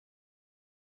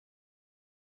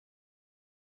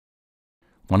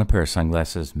Want a pair of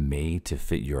sunglasses made to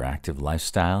fit your active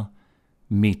lifestyle?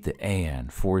 Meet the AN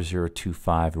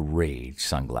 4025 Rage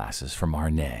sunglasses from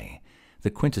Arnette, the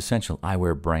quintessential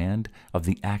eyewear brand of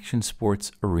the action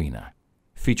sports arena.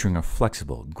 Featuring a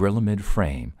flexible Grilamid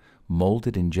frame,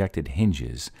 molded injected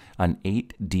hinges, an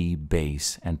 8D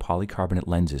base, and polycarbonate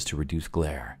lenses to reduce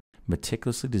glare.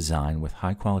 Meticulously designed with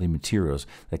high-quality materials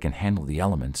that can handle the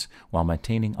elements while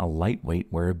maintaining a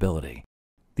lightweight wearability.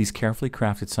 These carefully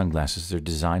crafted sunglasses are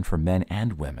designed for men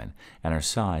and women and are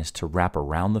sized to wrap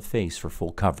around the face for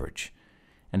full coverage.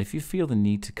 And if you feel the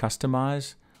need to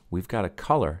customize, we've got a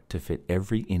color to fit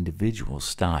every individual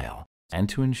style. And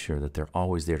to ensure that they're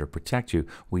always there to protect you,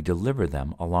 we deliver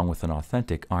them along with an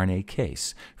authentic Arnette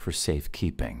case for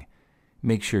safekeeping.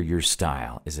 Make sure your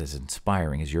style is as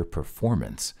inspiring as your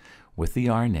performance with the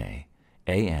Arnette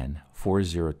AN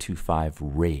 4025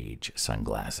 Rage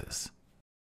sunglasses.